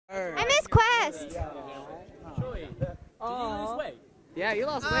Quest. Shorty, did you lose weight? Yeah, you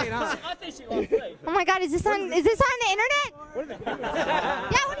lost weight, huh? I think she lost weight. Oh my God, is this on the internet?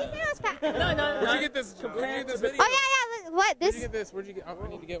 Yeah, what do you think I was fat? No. Where'd you get this? Where'd you get this video? Oh yeah, yeah. What this? Where'd you get this? Where'd you get? I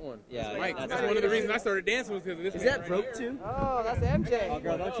need to get one. Yeah, Mike. That's one of the reasons I started dancing was because of this. Is that broke too? Oh, that's MJ. Oh,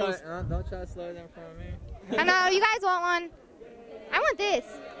 girl, don't try to slow it down in front of me. I know, you guys want one. I want this.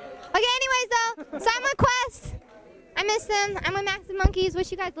 Okay, anyways though, so I'm with Quest. I miss them. I'm with Max and Monkees.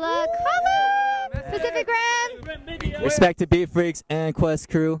 Wish you guys luck. Holla! Pacific Rim. Respect to Beat Freaks and Quest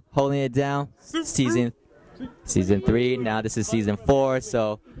Crew holding it down. Season 3. Now this is season 4.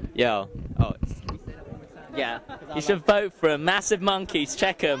 So, yo. Oh. Yeah, you should vote for them. Massive Monkees.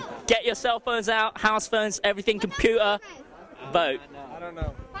 Check them. Get your cell phones out, house phones, everything computer. Vote. I don't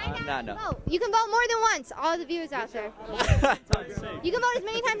know. No. Vote. You can vote more than once. All the viewers out there. You can vote as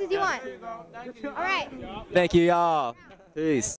many times as you want. All right. Thank you, y'all. Peace.